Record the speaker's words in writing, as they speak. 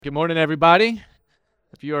Good morning, everybody.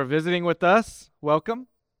 If you are visiting with us, welcome.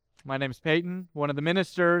 My name is Peyton, one of the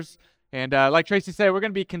ministers. And like Tracy said, we're going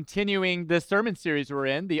to be continuing this sermon series we're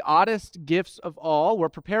in, The Oddest Gifts of All. We're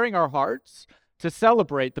preparing our hearts to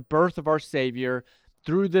celebrate the birth of our Savior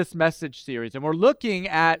through this message series. And we're looking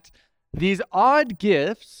at these odd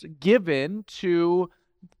gifts given to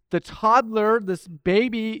the toddler, this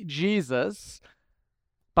baby Jesus,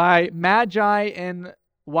 by magi and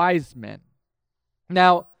wise men.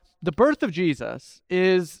 Now, the birth of Jesus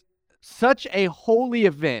is such a holy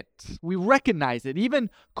event. We recognize it.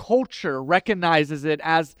 Even culture recognizes it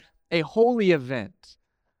as a holy event.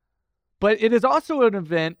 But it is also an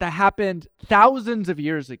event that happened thousands of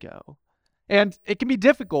years ago. And it can be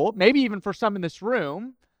difficult, maybe even for some in this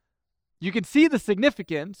room. You can see the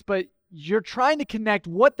significance, but you're trying to connect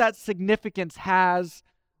what that significance has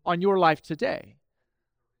on your life today.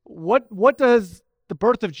 What does the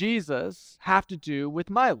birth of Jesus have to do with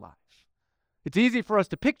my life? It's easy for us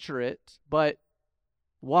to picture it, but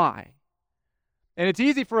why? And it's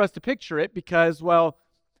easy for us to picture it because, well,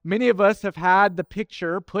 many of us have had the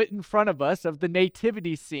picture put in front of us of the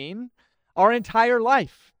nativity scene our entire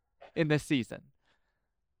life in this season.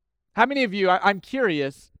 How many of you, I'm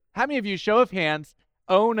curious, how many of you, show of hands,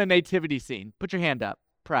 own a nativity scene? Put your hand up.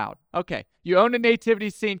 Proud. Okay. You own a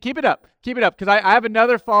nativity scene. Keep it up. Keep it up, because I have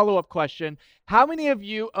another follow-up question. How many of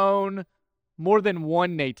you own more than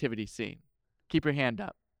one nativity scene? Keep your hand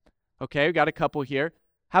up. Okay, we got a couple here.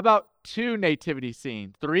 How about two nativity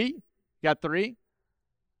scenes? Three? Got three?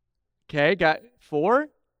 Okay, got four?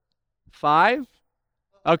 Five?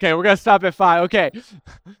 Okay, we're going to stop at five. Okay.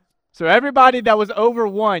 So everybody that was over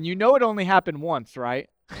one, you know it only happened once, right?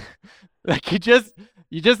 Like you just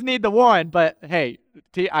need the one, but hey,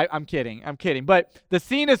 I'm kidding. But the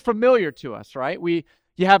scene is familiar to us, right?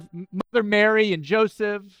 You have Mother Mary and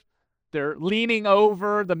Joseph. They're leaning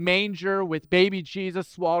over the manger with baby Jesus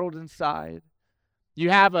swaddled inside. You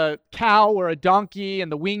have a cow or a donkey in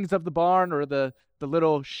the wings of the barn or the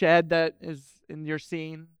little shed that is in your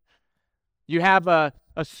scene. You have a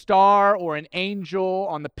star or an angel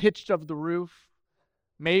on the pitch of the roof.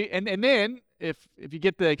 And then, if you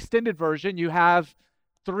get the extended version, you have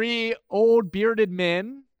three old bearded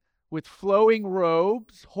men with flowing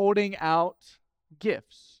robes holding out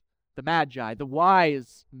gifts. The magi, the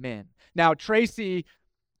wise men. Now, Tracy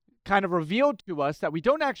kind of revealed to us that we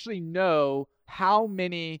don't actually know how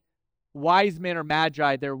many wise men or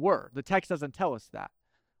magi there were. The text doesn't tell us that.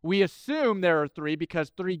 We assume there are three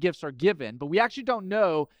because three gifts are given, but we actually don't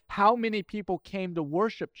know how many people came to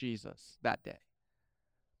worship Jesus that day.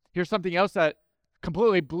 Here's something else that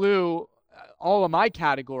completely blew all of my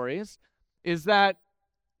categories, is that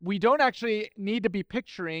we don't actually need to be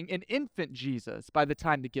picturing an infant Jesus by the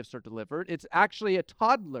time the gifts are delivered. It's actually a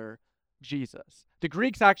toddler Jesus. The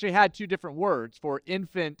Greeks actually had two different words for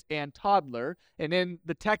infant and toddler, and in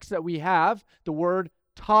the text that we have, the word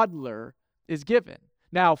toddler is given.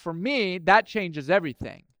 Now, for me, that changes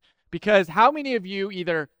everything, because how many of you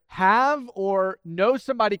either have or know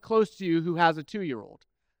somebody close to you who has a 2-year-old?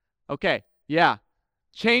 Okay, yeah.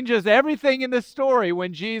 Changes everything in the story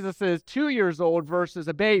when Jesus is 2 years old versus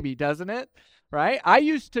a baby, doesn't it? Right? I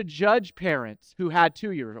used to judge parents who had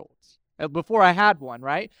 2-year-olds before I had one,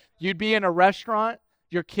 right? You'd be in a restaurant,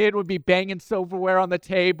 your kid would be banging silverware on the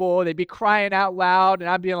table, they'd be crying out loud, and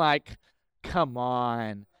I'd be like, come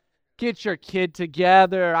on, get your kid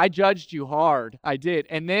together. I judged you hard. I did.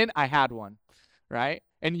 And then I had one, right?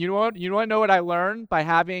 And you want to know what I learned by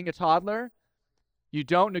having a toddler? You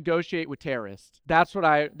don't negotiate with terrorists. That's what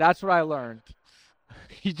I learned.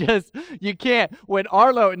 You can't. When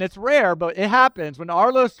Arlo, and it's rare, but it happens, when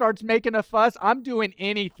Arlo starts making a fuss, I'm doing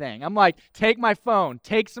anything. I'm like, take my phone,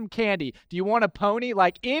 take some candy. Do you want a pony?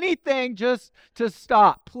 Like anything just to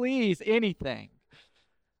stop. Please, anything.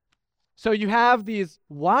 So you have these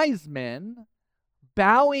wise men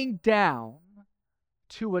bowing down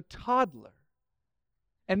to a toddler.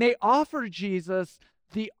 And they offer Jesus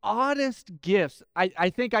the oddest gifts I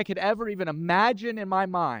think I could ever even imagine in my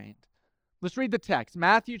mind. Let's read the text.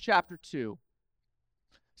 Matthew chapter 2,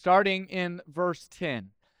 starting in verse 10.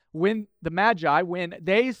 When the Magi, when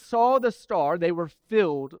they saw the star, they were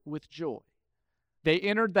filled with joy. They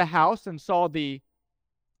entered the house and saw the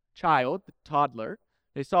child, the toddler.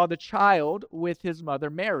 They saw the child with his mother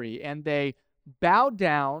Mary, and they bowed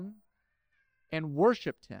down and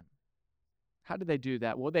worshiped him. How did they do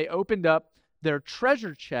that? Well, they opened up their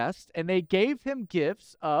treasure chest, and they gave him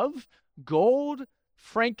gifts of gold,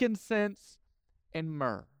 frankincense, and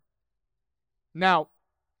myrrh. Now,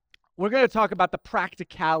 we're going to talk about the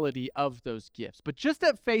practicality of those gifts, but just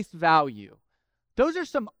at face value, Those are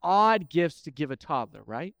some odd gifts to give a toddler,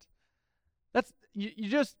 right? That's you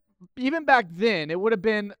just even back then, it would have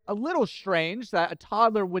been a little strange that a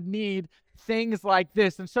toddler would need things like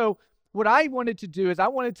this. And so what I wanted to do is I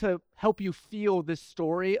wanted to help you feel this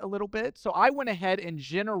story a little bit. So I went ahead and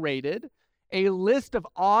generated a list of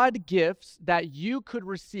odd gifts that you could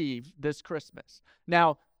receive this Christmas.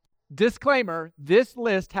 Now, disclaimer, this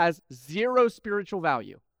list has zero spiritual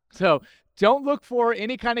value. So don't look for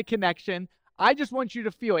any kind of connection. I just want you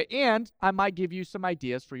to feel it. And I might give you some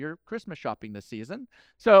ideas for your Christmas shopping this season.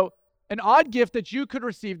 So an odd gift that you could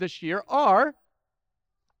receive this year are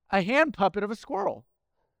a hand puppet of a squirrel.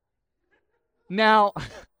 Now,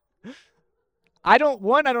 I don't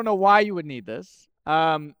know why you would need this.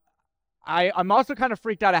 I'm also kind of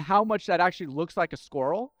freaked out at how much that actually looks like a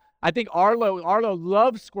squirrel. I think Arlo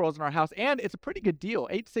loves squirrels in our house, and it's a pretty good deal.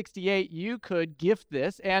 $8.68, you could gift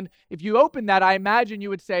this. And if you open that, I imagine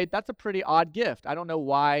you would say, that's a pretty odd gift. I don't know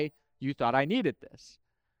why you thought I needed this.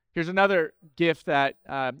 Here's another gift that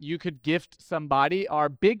you could gift somebody, are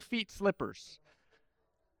big feet slippers.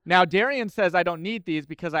 Now, Darian says I don't need these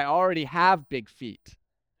because I already have big feet.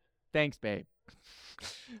 Thanks, babe.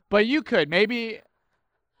 But you could. Maybe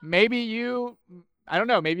you... I don't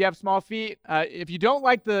know, maybe you have small feet. If you don't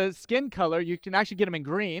like the skin color, you can actually get them in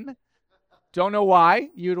green. Don't know why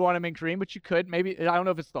you'd want them in green, but you could. Maybe, I don't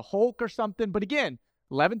know if it's the Hulk or something, but again,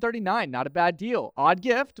 $11.39, not a bad deal. Odd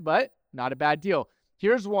gift, but not a bad deal.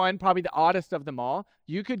 Here's one, probably the oddest of them all.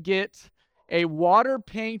 You could get a water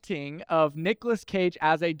painting of Nicolas Cage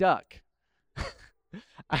as a duck.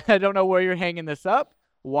 I don't know where you're hanging this up,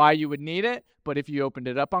 why you would need it, but if you opened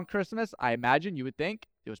it up on Christmas, I imagine you would think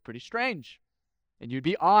it was pretty strange. And you'd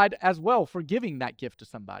be odd as well for giving that gift to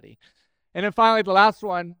somebody. And then finally, the last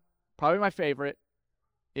one, probably my favorite,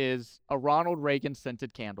 is a Ronald Reagan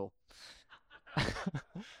scented candle.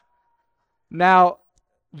 Now,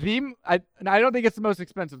 I don't think it's the most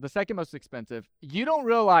expensive, the second most expensive. You don't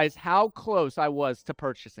realize how close I was to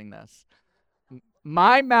purchasing this.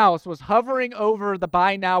 My mouse was hovering over the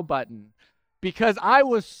buy now button because I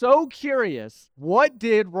was so curious, what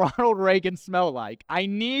did Ronald Reagan smell like? I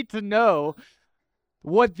need to know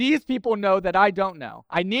what these people know that I don't know.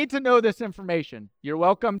 I need to know this information. You're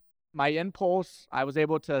welcome. My impulse, I was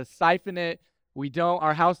able to siphon it.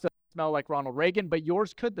 Our house doesn't smell like Ronald Reagan, but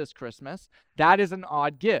yours could this Christmas. That is an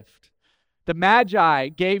odd gift. The Magi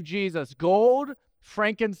gave Jesus gold,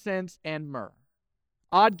 frankincense, and myrrh.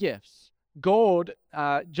 Odd gifts. Gold,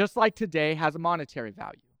 just like today, has a monetary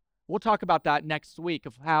value. We'll talk about that next week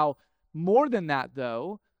of how, more than that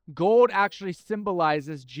though, gold actually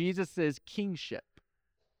symbolizes Jesus's kingship.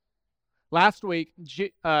 Last week,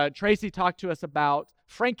 Tracy talked to us about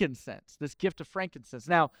frankincense, this gift of frankincense.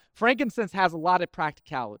 Now, frankincense has a lot of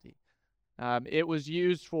practicality. It was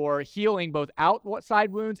used for healing both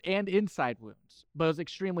outside wounds and inside wounds, but it was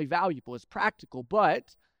extremely valuable. It's practical,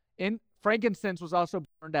 but frankincense was also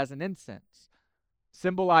burned as an incense,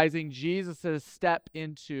 symbolizing Jesus' step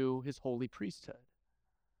into his holy priesthood.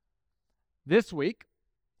 This week,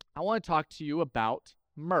 I want to talk to you about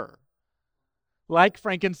myrrh. Like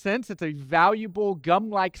frankincense, it's a valuable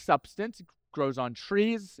gum-like substance. It grows on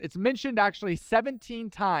trees. It's mentioned actually 17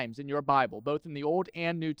 times in your Bible, both in the Old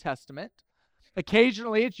and New Testament.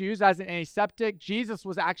 Occasionally, it's used as an antiseptic. Jesus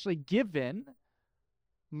was actually given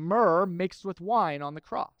myrrh mixed with wine on the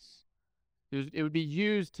cross. It would be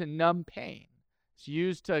used to numb pain. It's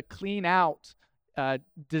used to clean out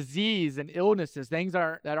disease and illnesses, things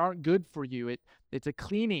that aren't good for you. It's a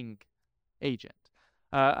cleaning agent.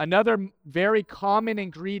 Another very common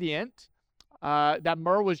ingredient that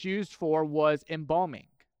myrrh was used for was embalming.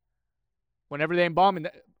 Whenever they embalmed,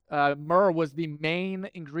 myrrh was the main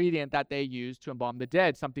ingredient that they used to embalm the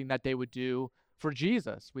dead, something that they would do for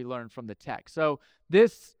Jesus, we learned from the text. So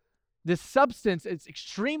this substance is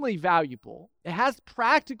extremely valuable. It has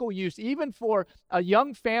practical use even for a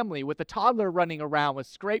young family with a toddler running around with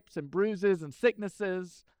scrapes and bruises and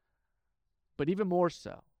sicknesses, but even more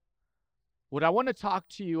so. What I want to talk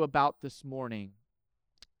to you about this morning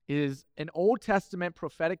is an Old Testament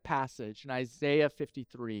prophetic passage in Isaiah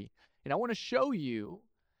 53. And I want to show you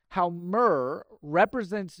how myrrh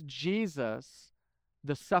represents Jesus,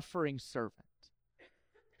 the suffering servant,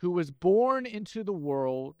 who was born into the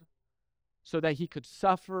world so that he could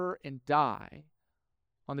suffer and die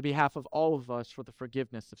on the behalf of all of us for the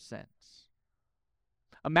forgiveness of sins.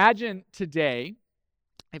 Imagine today,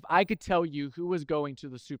 if I could tell you who was going to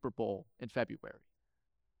the Super Bowl in February,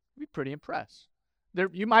 you'd be pretty impressed.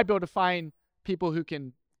 You might be able to find people who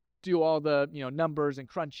can do all the numbers and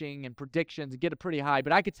crunching and predictions and get it pretty high,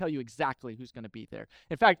 but I could tell you exactly who's going to be there.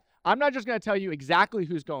 In fact, I'm not just going to tell you exactly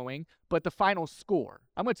who's going, but the final score.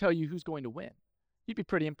 I'm going to tell you who's going to win. You'd be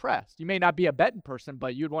pretty impressed. You may not be a betting person,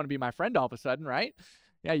 but you'd want to be my friend all of a sudden, right?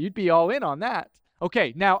 Yeah, you'd be all in on that.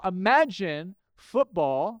 Okay, now imagine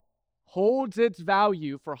football holds its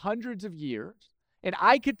value for hundreds of years, and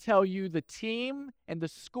I could tell you the team and the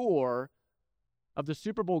score of the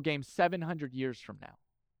Super Bowl game 700 years from now.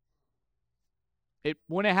 It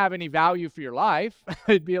wouldn't have any value for your life.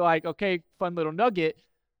 It'd be like, okay, fun little nugget,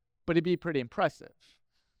 but it'd be pretty impressive.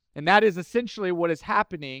 And that is essentially what is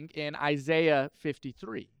happening in Isaiah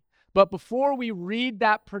 53. But before we read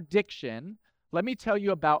that prediction, let me tell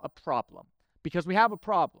you about a problem, because we have a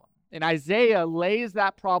problem. And Isaiah lays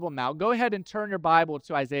that problem out. Go ahead and turn your Bible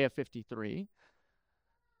to Isaiah 53.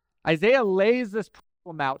 Isaiah lays this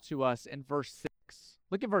problem out to us in verse 6.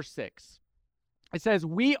 Look at verse 6. It says,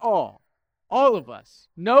 we all of us,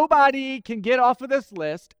 nobody can get off of this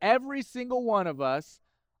list. Every single one of us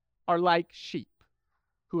are like sheep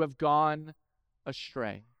who have gone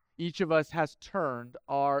astray. Each of us has turned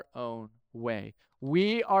our own way.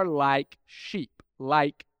 We are like sheep,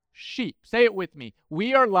 like sheep. Say it with me.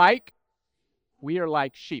 We are like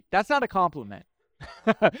sheep. That's not a compliment.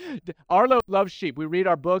 Arlo loves sheep. We read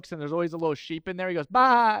our books and there's always a little sheep in there. He goes,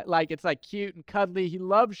 bye. Like it's like cute and cuddly. He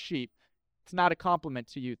loves sheep. It's not a compliment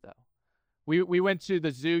to you though. We went to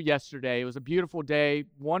the zoo yesterday. It was a beautiful day,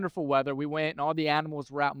 wonderful weather. We went and all the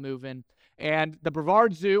animals were out moving. And the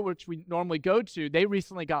Brevard Zoo, which we normally go to, they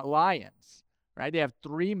recently got lions, right? They have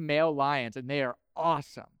 3 male lions and they are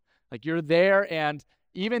awesome. Like you're there and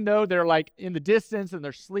even though they're like in the distance and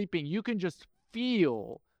they're sleeping, you can just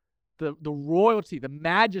feel the royalty, the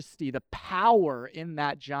majesty, the power in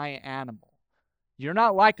that giant animal. You're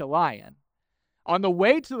not like a lion. On the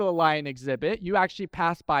way to the lion exhibit, you actually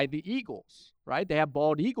pass by the eagles, right? They have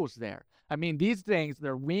bald eagles there. I mean, these things,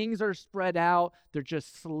 their wings are spread out. They're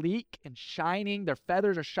just sleek and shining. Their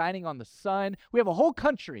feathers are shining on the sun. We have a whole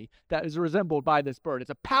country that is resembled by this bird. It's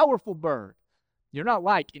a powerful bird. You're not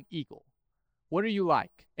like an eagle. What are you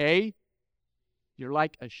like? You're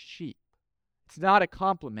like a sheep. It's not a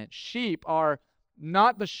compliment. Sheep are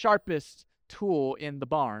not the sharpest tool in the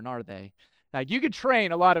barn, are they? Like you can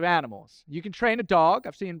train a lot of animals. You can train a dog.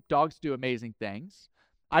 I've seen dogs do amazing things.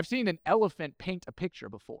 I've seen an elephant paint a picture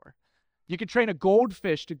before. You can train a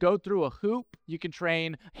goldfish to go through a hoop. You can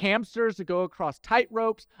train hamsters to go across tight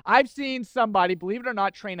ropes. I've seen somebody, believe it or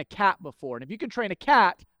not, train a cat before. And if you can train a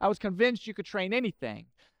cat, I was convinced you could train anything.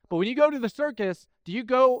 But when you go to the circus, do you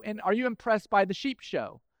go and are you impressed by the sheep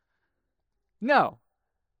show? No.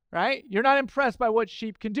 Right? You're not impressed by what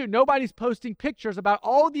sheep can do. Nobody's posting pictures about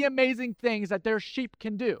all the amazing things that their sheep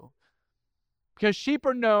can do. Because sheep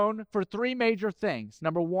are known for 3 major things.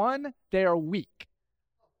 Number 1, they are weak.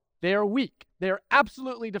 They are weak. They are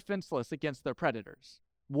absolutely defenseless against their predators.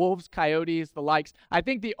 Wolves, coyotes, the likes. I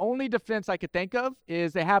think the only defense I could think of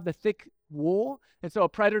is they have the thick wool, and so a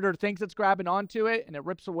predator thinks it's grabbing onto it, and it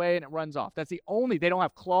rips away and it runs off. That's the only. They don't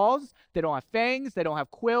have claws. They don't have fangs. They don't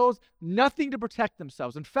have quills. Nothing to protect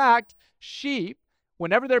themselves. In fact, sheep,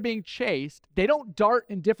 whenever they're being chased, they don't dart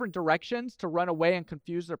in different directions to run away and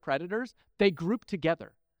confuse their predators. They group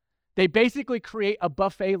together. They basically create a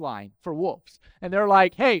buffet line for wolves, and they're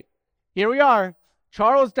like, hey, here we are.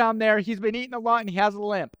 Charles down there, he's been eating a lot and he has a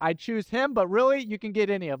limp. I'd choose him, but really, you can get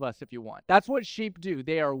any of us if you want. That's what sheep do.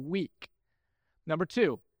 They are weak. Number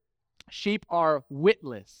 2, sheep are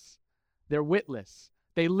witless. They're witless.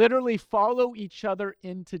 They literally follow each other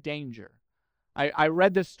into danger. I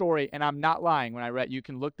read this story, and I'm not lying when I read. You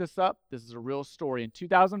can look this up. This is a real story. In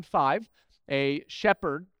 2005, a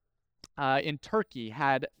shepherd in Turkey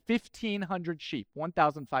had 1,500 sheep,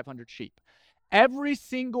 1,500 sheep. Every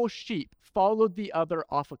single sheep followed the other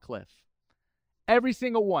off a cliff. Every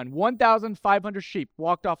single one. 1,500 sheep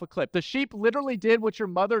walked off a cliff. The sheep literally did what your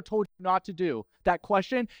mother told you not to do. That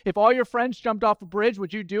question, if all your friends jumped off a bridge,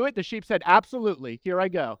 would you do it? The sheep said, absolutely. Here I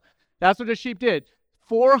go. That's what the sheep did.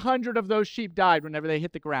 400 of those sheep died whenever they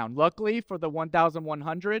hit the ground. Luckily for the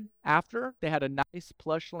 1,100 after, they had a nice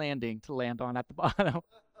plush landing to land on at the bottom.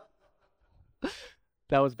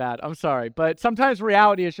 That was bad. I'm sorry. But sometimes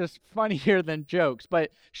reality is just funnier than jokes.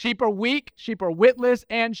 But sheep are weak, sheep are witless,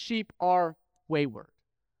 and sheep are wayward.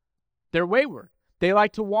 They're wayward. They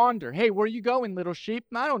like to wander. Hey, where are you going, little sheep?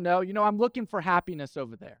 I don't know. I'm looking for happiness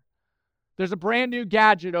over there. There's a brand new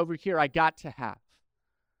gadget over here I got to have.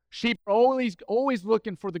 Sheep are always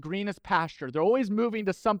looking for the greenest pasture. They're always moving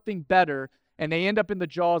to something better, and they end up in the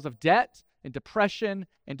jaws of debt and depression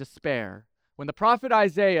and despair. When the prophet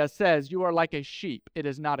Isaiah says you are like a sheep, it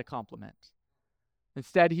is not a compliment.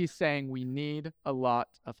 Instead, he's saying we need a lot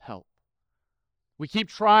of help. We keep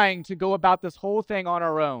trying to go about this whole thing on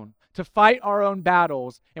our own, to fight our own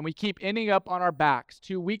battles, and we keep ending up on our backs,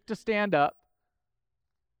 too weak to stand up,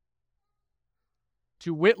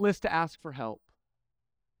 too witless to ask for help,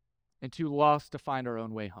 and too lost to find our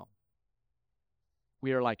own way home.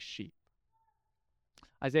 We are like sheep.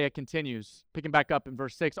 Isaiah continues, picking back up in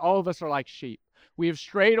verse 6, all of us are like sheep. We have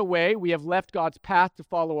strayed away, we have left God's path to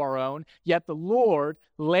follow our own, yet the Lord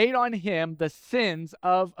laid on him the sins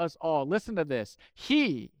of us all. Listen to this.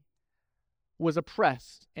 He was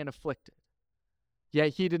oppressed and afflicted,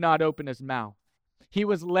 yet he did not open his mouth. He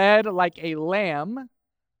was led like a lamb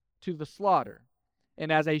to the slaughter,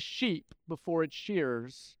 and as a sheep before its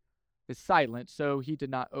shearers is silent, so he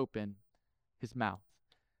did not open his mouth.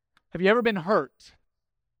 Have you ever been hurt,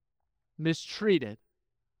 mistreated,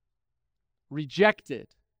 rejected,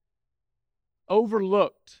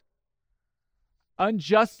 overlooked,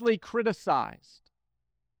 unjustly criticized,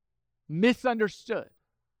 misunderstood?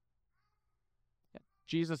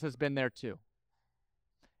 Jesus has been there too.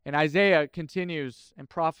 And Isaiah continues and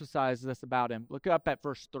prophesies this about him. Look up at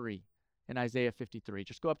verse 3 in Isaiah 53.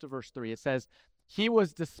 Just go up to verse 3. It says, he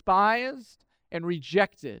was despised and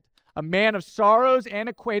rejected, a man of sorrows and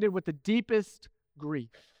acquainted with the deepest grief.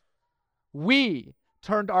 We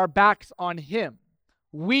turned our backs on him.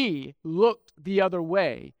 We looked the other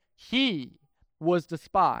way. He was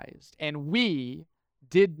despised, and we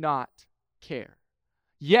did not care.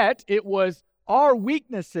 Yet it was our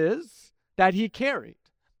weaknesses that he carried.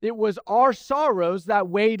 It was our sorrows that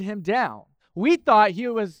weighed him down. We thought he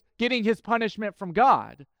was getting his punishment from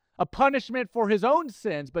God, a punishment for his own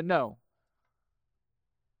sins, but no.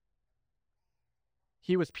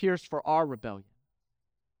 He was pierced for our rebellion.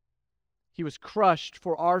 He was crushed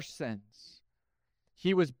for our sins.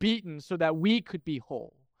 He was beaten so that we could be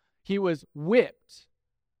whole. He was whipped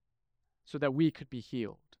so that we could be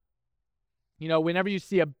healed. You know, whenever you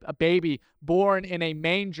see a baby born in a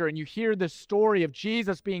manger and you hear the story of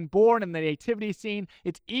Jesus being born in the nativity scene,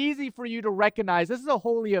 it's easy for you to recognize this is a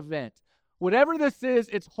holy event. Whatever this is,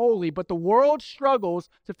 it's holy, but the world struggles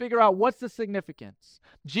to figure out what's the significance.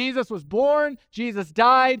 Jesus was born, Jesus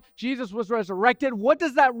died, Jesus was resurrected. What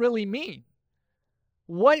does that really mean?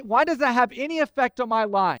 Why does that have any effect on my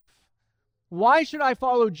life? Why should I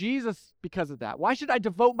follow Jesus because of that? Why should I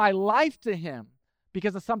devote my life to him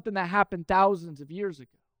because of something that happened thousands of years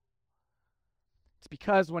ago? It's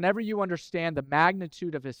because whenever you understand the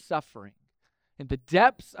magnitude of his suffering and the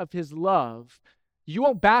depths of his love, you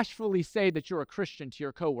won't bashfully say that you're a Christian to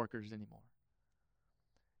your coworkers anymore.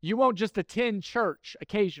 You won't just attend church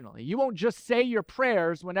occasionally. You won't just say your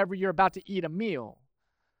prayers whenever you're about to eat a meal.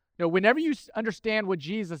 No, whenever you understand what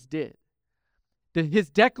Jesus did, his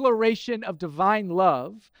declaration of divine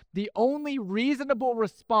love, the only reasonable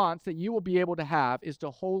response that you will be able to have is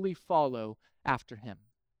to wholly follow after him.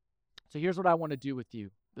 So here's what I want to do with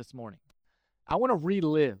you this morning. I want to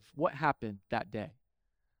relive what happened that day.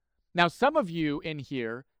 Now, some of you in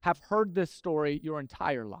here have heard this story your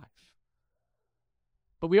entire life,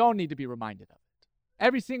 but we all need to be reminded of it.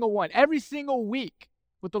 Every single one, every single week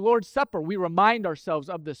with the Lord's Supper, we remind ourselves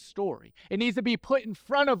of this story. It needs to be put in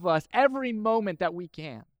front of us every moment that we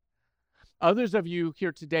can. Others of you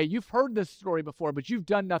here today, you've heard this story before, but you've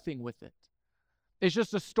done nothing with it. It's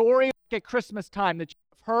just a story like at Christmas time that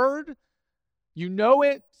you've heard, you know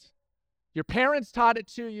it, your parents taught it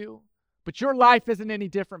to you, but your life isn't any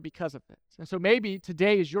different because of it. And so maybe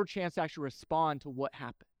today is your chance to actually respond to what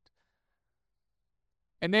happened.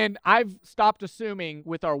 And then I've stopped assuming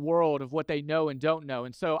with our world of what they know and don't know.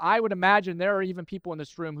 And so I would imagine there are even people in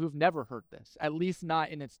this room who've never heard this, at least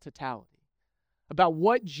not in its totality, about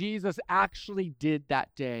what Jesus actually did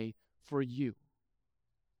that day for you.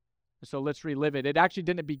 So let's relive it. It actually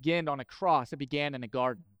didn't begin on a cross. It began in a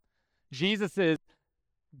garden. Jesus'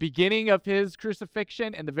 beginning of his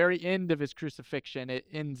crucifixion and the very end of his crucifixion, it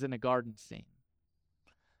ends in a garden scene.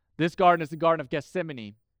 This garden is the Garden of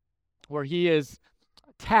Gethsemane, where he is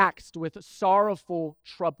taxed with sorrowful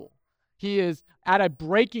trouble. He is at a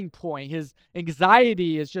breaking point. His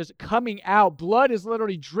anxiety is just coming out. Blood is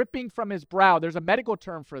literally dripping from his brow. There's a medical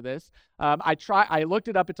term for this. I looked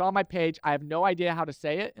it up. It's on my page. I have no idea how to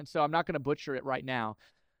say it, and so I'm not going to butcher it right now.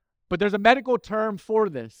 But there's a medical term for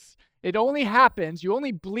this. It only happens, you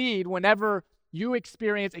only bleed whenever you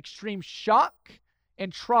experience extreme shock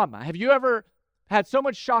and trauma. Have you ever had so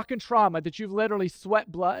much shock and trauma that you've literally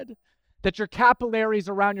sweat blood? That your capillaries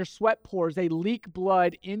around your sweat pores, they leak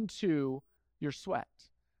blood into your sweat.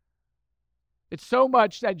 It's so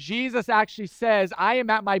much that Jesus actually says, I am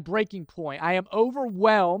at my breaking point. I am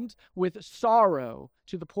overwhelmed with sorrow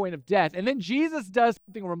to the point of death. And then Jesus does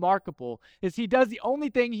something remarkable, is he does the only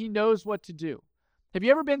thing he knows what to do. Have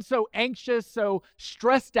you ever been so anxious, so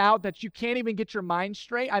stressed out that you can't even get your mind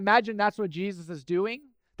straight? I imagine that's what Jesus is doing.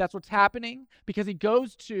 That's what's happening because he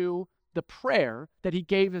goes to the prayer that he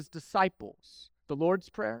gave his disciples, the Lord's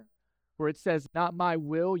Prayer, where it says, not my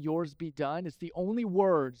will, yours be done. It's the only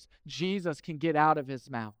words Jesus can get out of his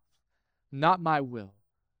mouth. Not my will,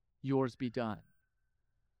 yours be done.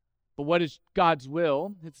 But what is God's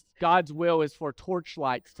will? God's will is for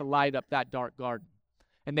torchlights to light up that dark garden.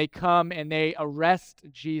 And they come and they arrest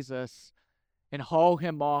Jesus and haul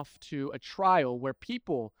him off to a trial where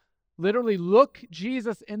people literally look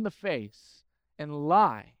Jesus in the face and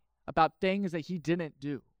lie about things that he didn't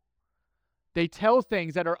do. They tell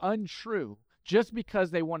things that are untrue just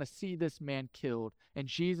because they want to see this man killed, and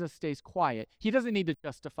Jesus stays quiet. He doesn't need to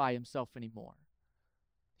justify himself anymore.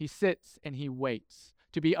 He sits and he waits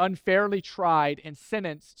to be unfairly tried and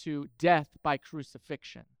sentenced to death by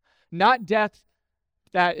crucifixion. Not death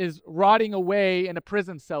that is rotting away in a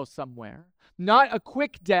prison cell somewhere. Not a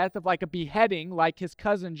quick death of like a beheading like his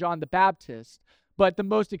cousin John the Baptist, but the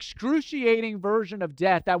most excruciating version of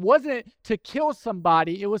death that wasn't to kill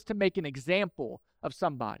somebody, it was to make an example of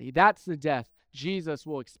somebody. That's the death Jesus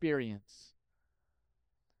will experience.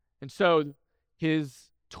 And so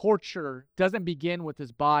his torture doesn't begin with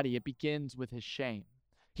his body, it begins with his shame.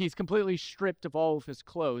 He's completely stripped of all of his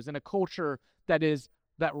clothes in a culture that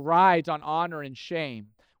rides on honor and shame.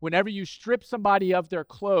 Whenever you strip somebody of their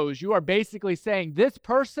clothes, you are basically saying, this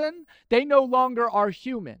person, they no longer are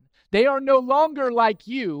human. They are no longer like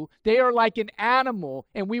you. They are like an animal,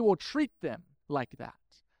 and we will treat them like that.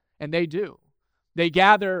 And they do. They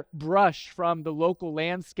gather brush from the local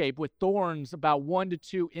landscape with thorns about 1 to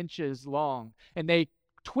 2 inches long, and they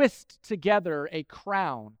twist together a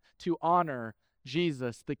crown to honor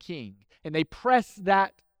Jesus the King. And they press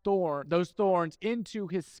those thorns into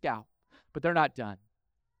his scalp, but they're not done.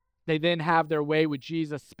 They then have their way with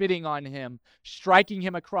Jesus, spitting on him, striking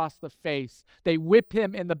him across the face. They whip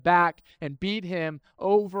him in the back and beat him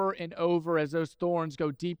over and over as those thorns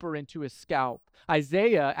go deeper into his scalp.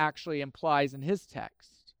 Isaiah actually implies in his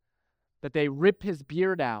text that they rip his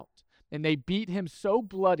beard out and they beat him so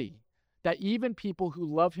bloody that even people who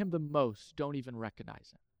love him the most don't even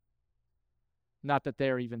recognize him. Not that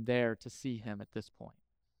they're even there to see him at this point.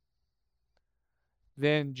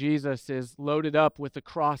 Then Jesus is loaded up with the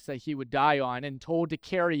cross that he would die on and told to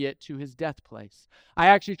carry it to his death place. I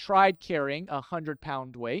actually tried carrying a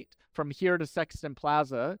 100-pound weight from here to Sexton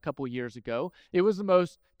Plaza a couple years ago. It was the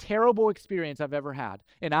most terrible experience I've ever had.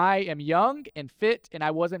 And I am young and fit, and I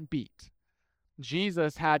wasn't beat.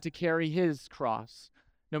 Jesus had to carry his cross.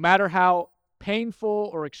 No matter how painful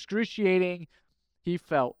or excruciating he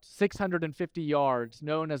felt, 650 yards,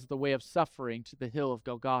 known as the way of suffering, to the hill of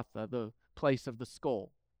Golgotha, the place of the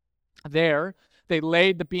skull. There, they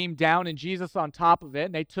laid the beam down and Jesus on top of it,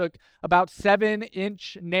 and they took about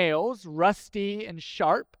 7-inch nails, rusty and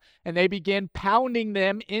sharp, and they began pounding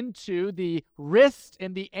them into the wrist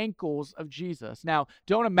and the ankles of Jesus. Now,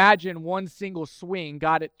 don't imagine one single swing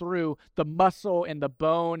got it through the muscle and the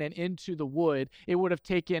bone and into the wood. It would have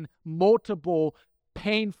taken multiple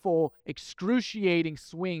painful, excruciating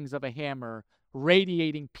swings of a hammer,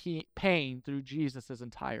 radiating pain through Jesus'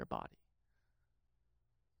 entire body.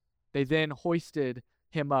 They then hoisted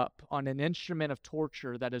him up on an instrument of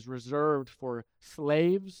torture that is reserved for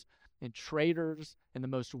slaves and traitors and the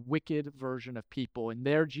most wicked version of people. And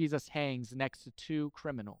there Jesus hangs next to 2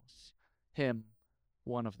 criminals, him,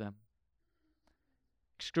 one of them.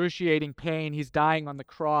 Excruciating pain. He's dying on the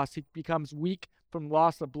cross. He becomes weak from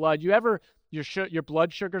loss of blood. Your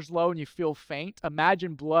blood sugar's low and you feel faint?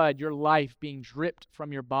 Imagine blood, your life, being dripped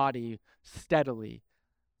from your body steadily.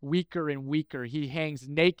 Weaker and weaker. He hangs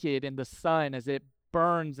naked in the sun as it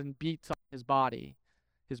burns and beats on his body,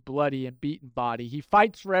 his bloody and beaten body. He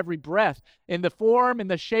fights for every breath. In the form and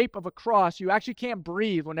the shape of a cross, you actually can't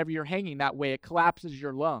breathe whenever you're hanging that way. It collapses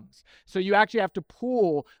your lungs. So you actually have to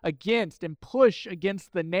pull against and push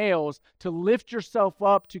against the nails to lift yourself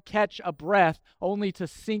up to catch a breath, only to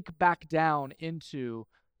sink back down into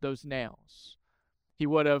those nails. He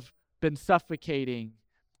would have been suffocating,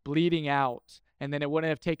 bleeding out, and then it wouldn't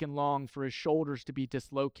have taken long for his shoulders to be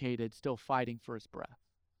dislocated, still fighting for his breath.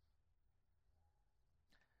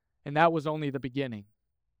 And that was only the beginning.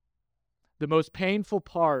 The most painful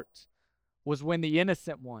part was when the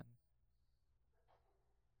innocent one,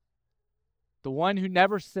 the one who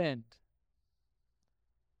never sinned,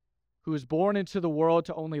 who was born into the world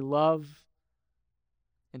to only love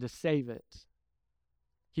and to save it,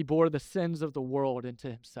 He bore the sins of the world into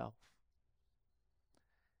himself.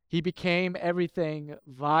 He became everything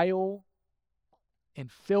vile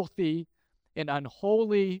and filthy and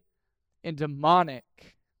unholy and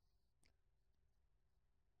demonic.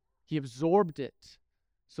 He absorbed it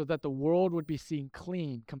so that the world would be seen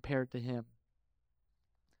clean compared to him.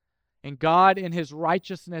 And God, in his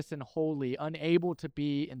righteousness and holy, unable to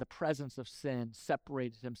be in the presence of sin,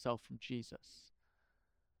 separated himself from Jesus.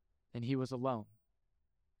 And he was alone,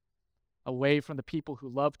 away from the people who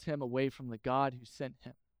loved him, away from the God who sent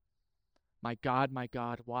him. My God,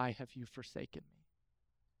 why have you forsaken me?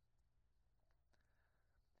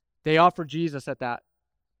 They offered Jesus at that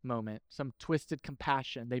moment some twisted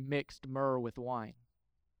compassion. They mixed myrrh with wine,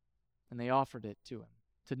 and they offered it to him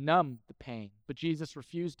to numb the pain. But Jesus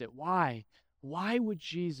refused it. Why? Why would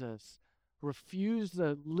Jesus refuse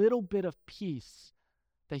the little bit of peace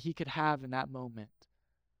that he could have in that moment?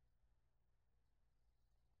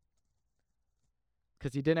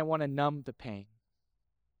 Because he didn't want to numb the pain.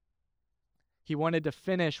 He wanted to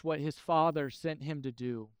finish what his Father sent him to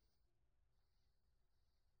do.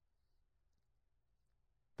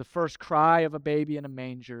 The first cry of a baby in a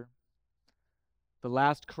manger, the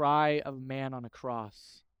last cry of a man on a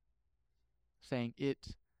cross, saying,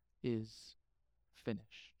 "It is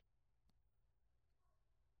finished."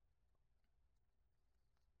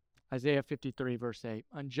 Isaiah 53, verse 8,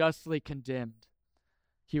 unjustly condemned,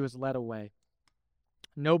 he was led away.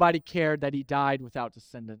 Nobody cared that he died without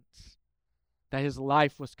descendants, that his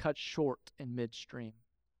life was cut short in midstream.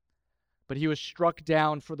 But he was struck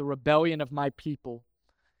down for the rebellion of my people.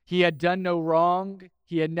 He had done no wrong.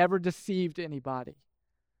 He had never deceived anybody.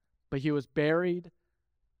 But he was buried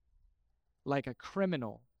like a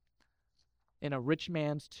criminal in a rich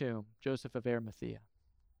man's tomb, Joseph of Arimathea.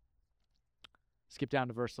 Skip down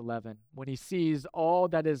to verse 11. When he sees all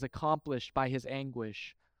that is accomplished by his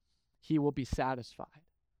anguish, he will be satisfied.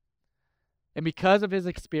 And because of his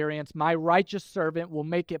experience, my righteous servant will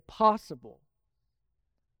make it possible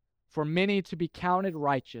for many to be counted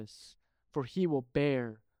righteous, for he will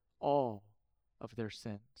bear all of their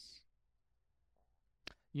sins.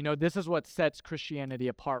 You know, this is what sets Christianity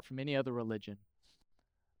apart from any other religion.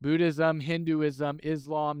 Buddhism, Hinduism,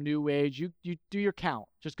 Islam, New Age, you do your count.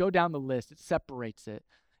 Just go down the list. It separates it.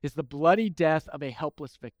 It's the bloody death of a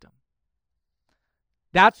helpless victim.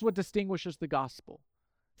 That's what distinguishes the gospel.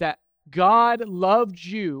 That God loved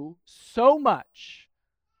you so much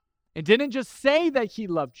and didn't just say that he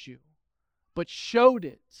loved you, but showed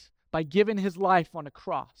it by giving his life on a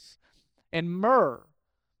cross. And myrrh,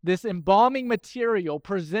 this embalming material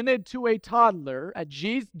presented to a toddler at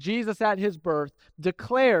Jesus at his birth,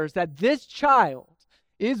 declares that this child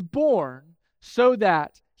is born so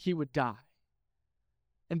that he would die.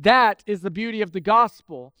 And that is the beauty of the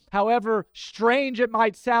gospel, however strange it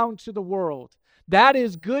might sound to the world. That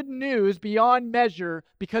is good news beyond measure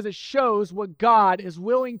because it shows what God is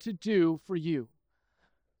willing to do for you.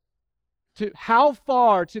 To how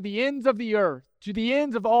far to the ends of the earth, to the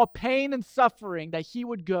ends of all pain and suffering that he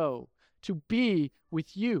would go to be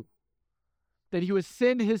with you. That he would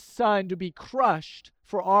send his son to be crushed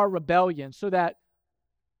for our rebellion so that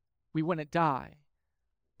we wouldn't die,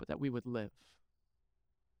 but that we would live.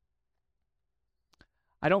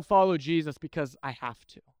 I don't follow Jesus because I have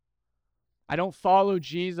to. I don't follow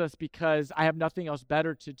Jesus because I have nothing else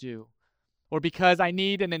better to do, or because I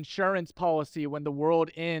need an insurance policy when the world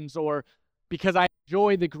ends, or because I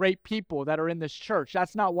enjoy the great people that are in this church.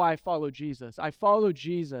 That's not why I follow Jesus. I follow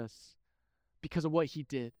Jesus because of what he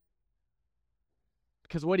did,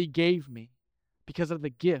 because of what he gave me, because of the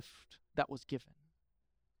gift that was given.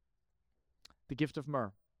 The gift of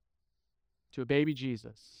myrrh to a baby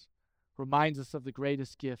Jesus reminds us of the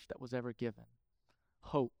greatest gift that was ever given,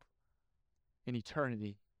 hope in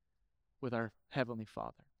eternity with our Heavenly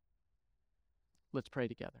Father. Let's pray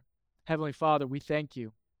together. Heavenly Father, we thank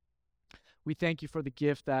you. We thank you for the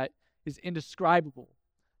gift that is indescribable.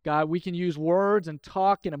 God, we can use words and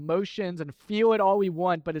talk and emotions and feel it all we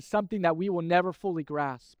want, but it's something that we will never fully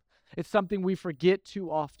grasp. It's something we forget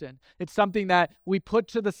too often. It's something that we put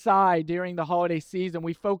to the side during the holiday season.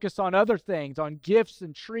 We focus on other things, on gifts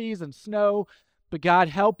and trees and snow. But God,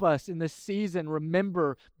 help us in this season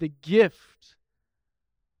remember the gift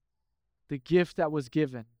that was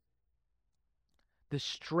given. The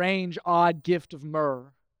strange, odd gift of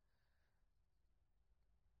myrrh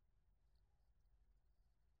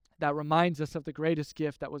that reminds us of the greatest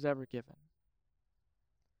gift that was ever given.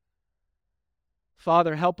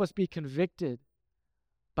 Father, help us be convicted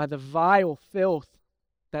by the vile filth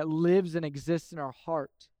that lives and exists in our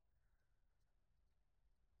heart.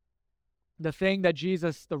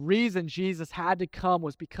 The reason Jesus had to come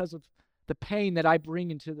was because of the pain that I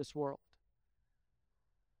bring into this world.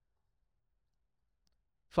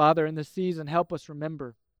 Father, in this season, help us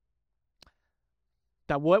remember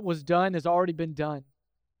that what was done has already been done.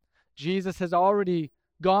 Jesus has already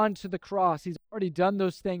gone to the cross. He's already done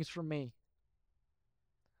those things for me.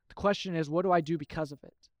 The question is, what do I do because of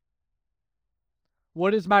it?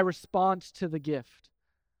 What is my response to the gift?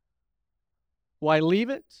 Will I leave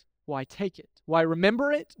it? Will I take it? Will I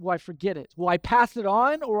remember it? Will I forget it? Will I pass it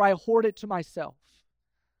on, or will I hoard it to myself?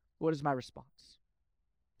 What is my response?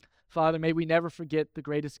 Father, may we never forget the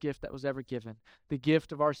greatest gift that was ever given, the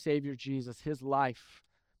gift of our Savior Jesus, his life,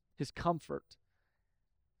 his comfort.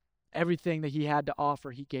 Everything that he had to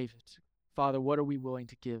offer, he gave it. Father, what are we willing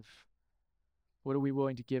to give? What are we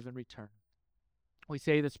willing to give in return? We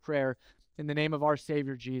say this prayer in the name of our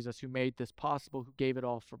Savior Jesus, who made this possible, who gave it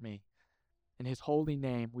all for me. In his holy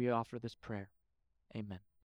name, we offer this prayer. Amen.